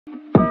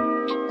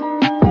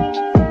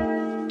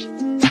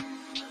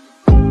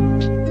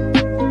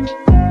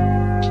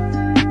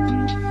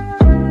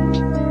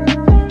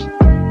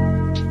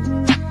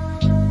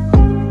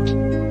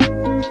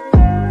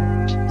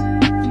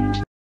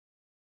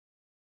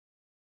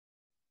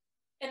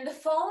In the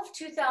fall of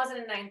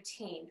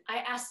 2019, I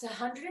asked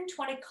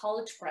 120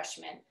 college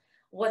freshmen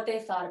what they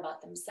thought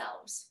about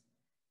themselves.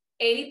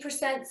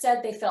 80%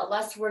 said they felt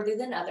less worthy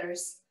than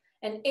others,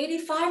 and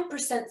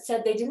 85%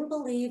 said they didn't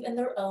believe in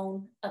their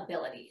own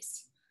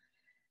abilities.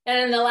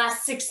 And in the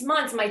last 6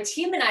 months, my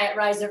team and I at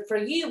Rise Up For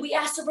You, we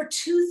asked over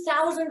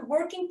 2,000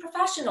 working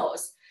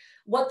professionals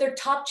what their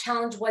top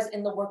challenge was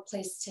in the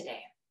workplace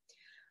today.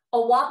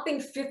 A whopping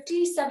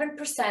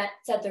 57%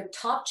 said their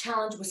top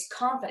challenge was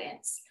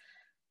confidence,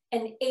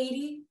 and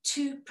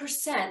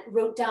 82%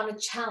 wrote down a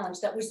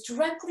challenge that was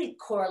directly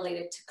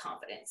correlated to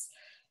confidence,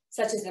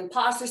 such as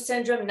imposter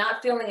syndrome,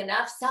 not feeling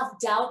enough,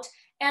 self-doubt,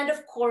 and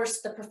of course,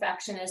 the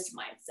perfectionist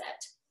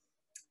mindset.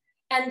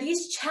 And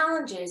these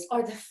challenges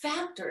are the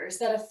factors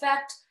that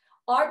affect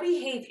our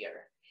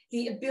behavior,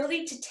 the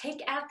ability to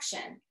take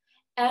action,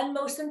 and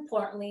most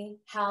importantly,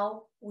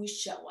 how we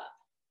show up.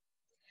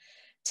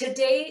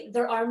 Today,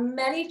 there are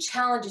many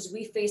challenges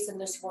we face in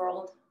this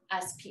world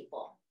as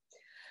people.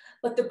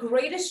 But the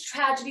greatest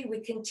tragedy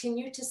we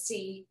continue to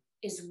see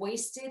is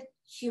wasted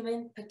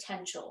human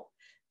potential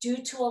due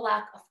to a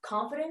lack of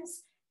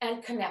confidence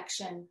and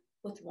connection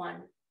with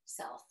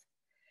oneself.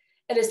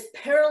 It has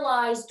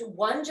paralyzed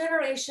one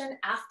generation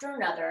after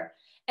another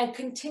and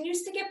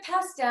continues to get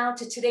passed down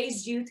to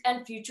today's youth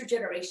and future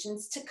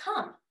generations to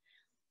come.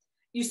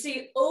 You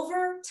see,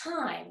 over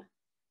time,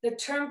 the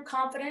term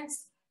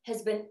confidence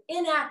has been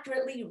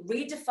inaccurately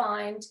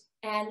redefined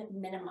and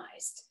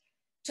minimized,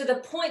 to the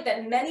point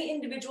that many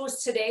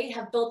individuals today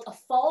have built a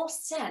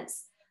false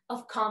sense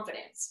of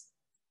confidence,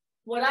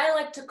 what I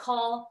like to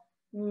call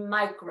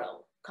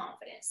micro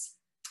confidence.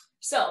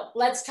 So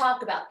let's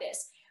talk about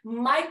this.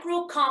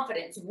 Micro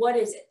confidence, what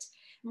is it?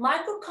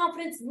 Micro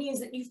confidence means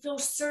that you feel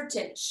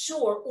certain,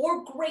 sure,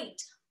 or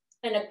great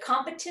in a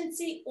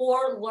competency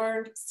or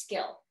learned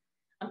skill.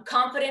 I'm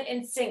confident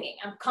in singing,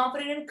 I'm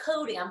confident in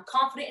coding, I'm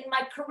confident in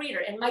my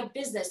career, in my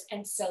business,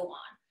 and so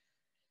on.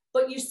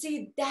 But you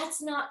see,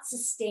 that's not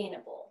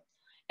sustainable.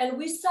 And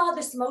we saw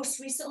this most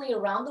recently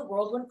around the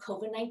world when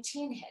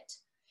COVID-19 hit.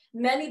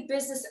 Many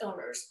business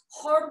owners,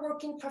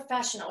 hardworking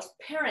professionals,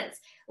 parents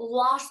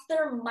lost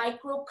their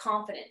micro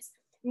confidence,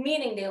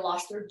 meaning they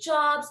lost their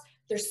jobs,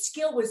 their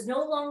skill was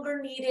no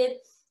longer needed.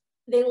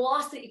 They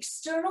lost the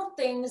external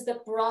things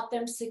that brought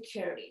them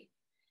security.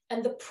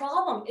 And the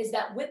problem is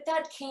that with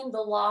that came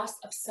the loss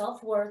of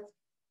self-worth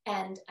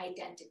and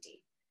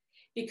identity.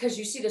 Because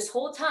you see, this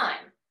whole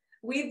time,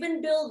 we've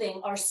been building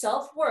our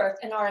self-worth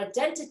and our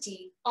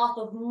identity off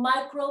of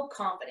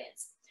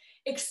micro-confidence.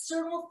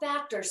 External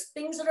factors,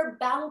 things that are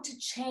bound to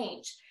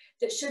change,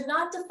 that should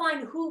not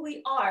define who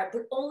we are,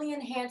 but only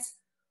enhance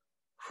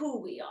who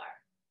we are.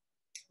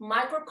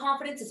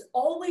 Micro-confidence is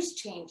always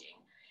changing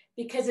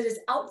because it is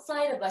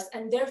outside of us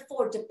and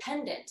therefore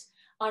dependent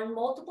on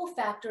multiple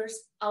factors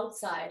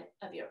outside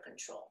of your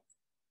control.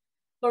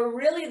 But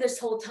really this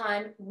whole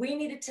time, we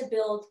needed to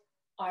build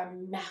our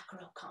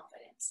macro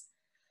confidence.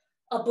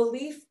 A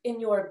belief in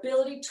your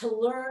ability to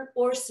learn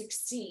or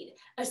succeed,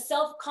 a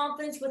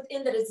self-confidence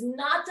within that is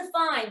not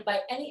defined by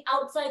any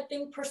outside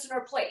thing, person,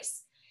 or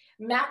place.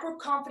 Macro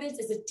confidence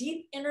is a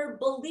deep inner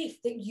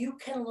belief that you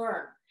can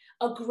learn,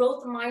 a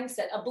growth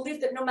mindset, a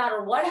belief that no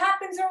matter what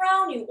happens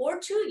around you or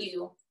to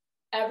you,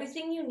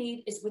 everything you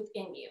need is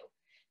within you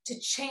to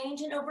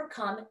change and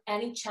overcome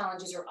any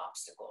challenges or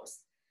obstacles,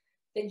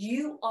 that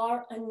you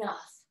are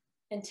enough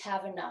and to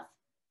have enough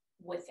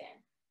within.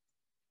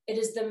 It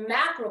is the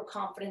macro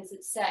confidence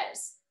that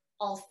says,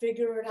 I'll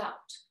figure it out.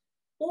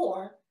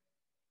 Or,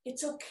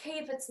 it's okay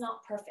if it's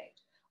not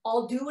perfect.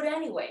 I'll do it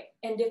anyway.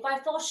 And if I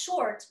fall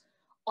short,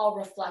 I'll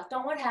reflect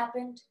on what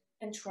happened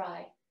and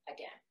try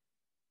again.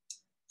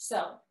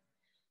 So,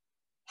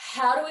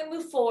 how do we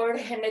move forward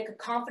and make a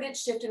confident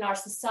shift in our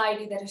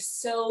society that is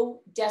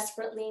so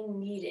desperately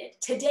needed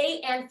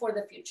today and for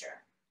the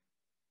future?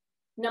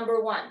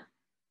 Number one,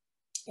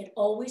 it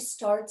always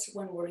starts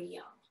when we're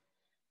young.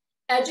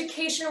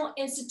 Educational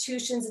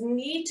institutions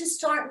need to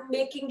start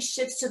making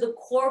shifts to the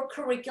core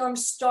curriculum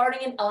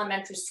starting in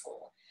elementary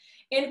school,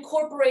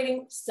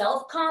 incorporating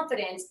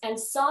self-confidence and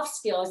soft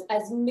skills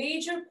as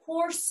major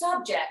core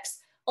subjects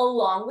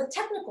along with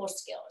technical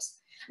skills.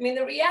 I mean,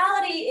 the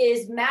reality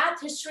is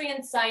math, history,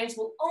 and science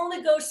will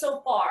only go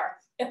so far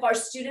if our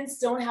students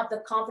don't have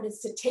the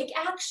confidence to take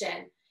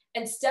action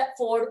and step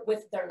forward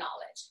with their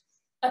knowledge.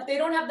 If they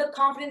don't have the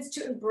confidence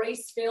to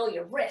embrace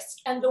failure, risk,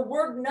 and the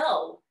word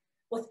no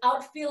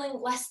without feeling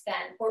less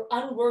than or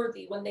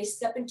unworthy when they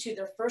step into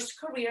their first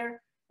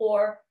career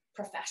or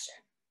profession.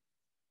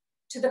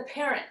 To the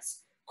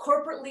parents,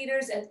 corporate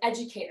leaders, and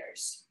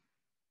educators,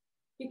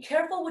 be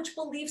careful which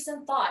beliefs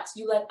and thoughts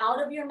you let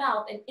out of your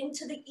mouth and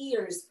into the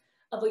ears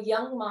of a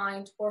young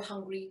mind or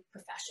hungry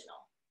professional.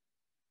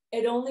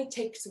 It only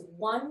takes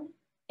one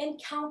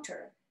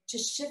encounter to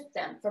shift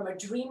them from a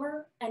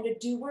dreamer and a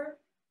doer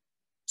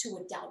to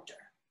a doubter.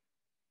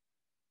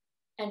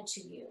 And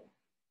to you.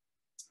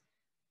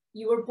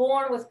 You were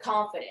born with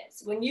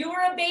confidence. When you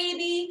were a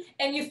baby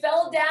and you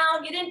fell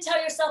down, you didn't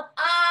tell yourself,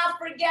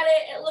 forget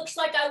it. It looks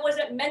like I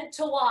wasn't meant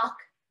to walk.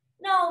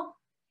 No,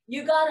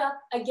 you got up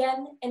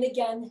again and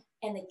again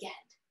and again.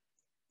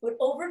 But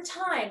over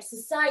time,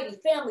 society,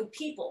 family,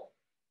 people,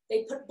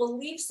 they put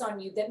beliefs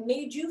on you that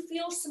made you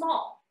feel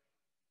small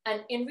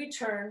and in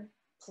return,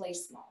 play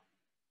small.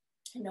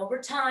 And over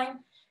time,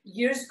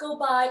 years go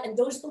by and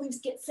those beliefs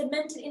get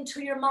cemented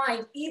into your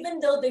mind, even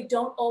though they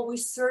don't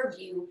always serve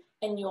you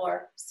and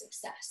your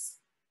success.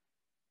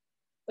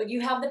 But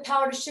you have the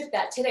power to shift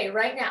that today,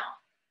 right now,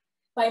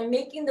 by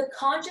making the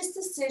conscious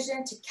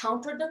decision to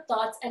counter the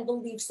thoughts and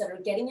beliefs that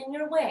are getting in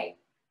your way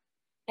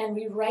and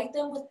rewrite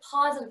them with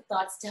positive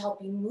thoughts to help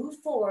you move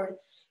forward,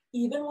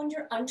 even when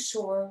you're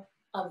unsure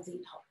of the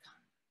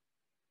outcome.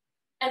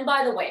 And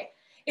by the way,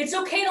 it's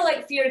okay to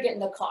let fear get in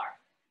the car.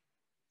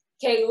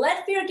 Okay,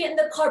 let fear get in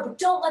the car, but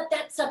don't let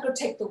that sucker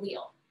take the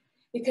wheel.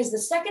 Because the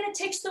second it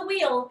takes the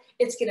wheel,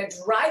 it's gonna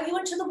drive you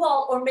into the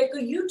wall or make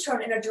a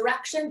U-turn in a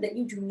direction that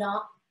you do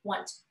not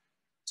want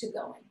to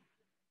go in.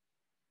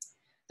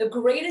 The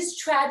greatest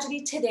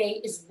tragedy today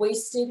is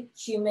wasted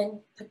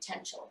human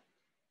potential.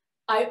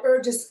 I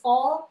urge us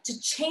all to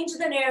change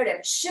the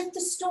narrative, shift the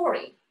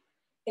story,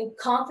 and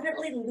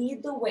confidently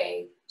lead the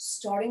way,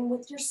 starting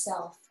with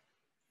yourself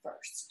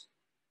first.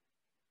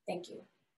 Thank you.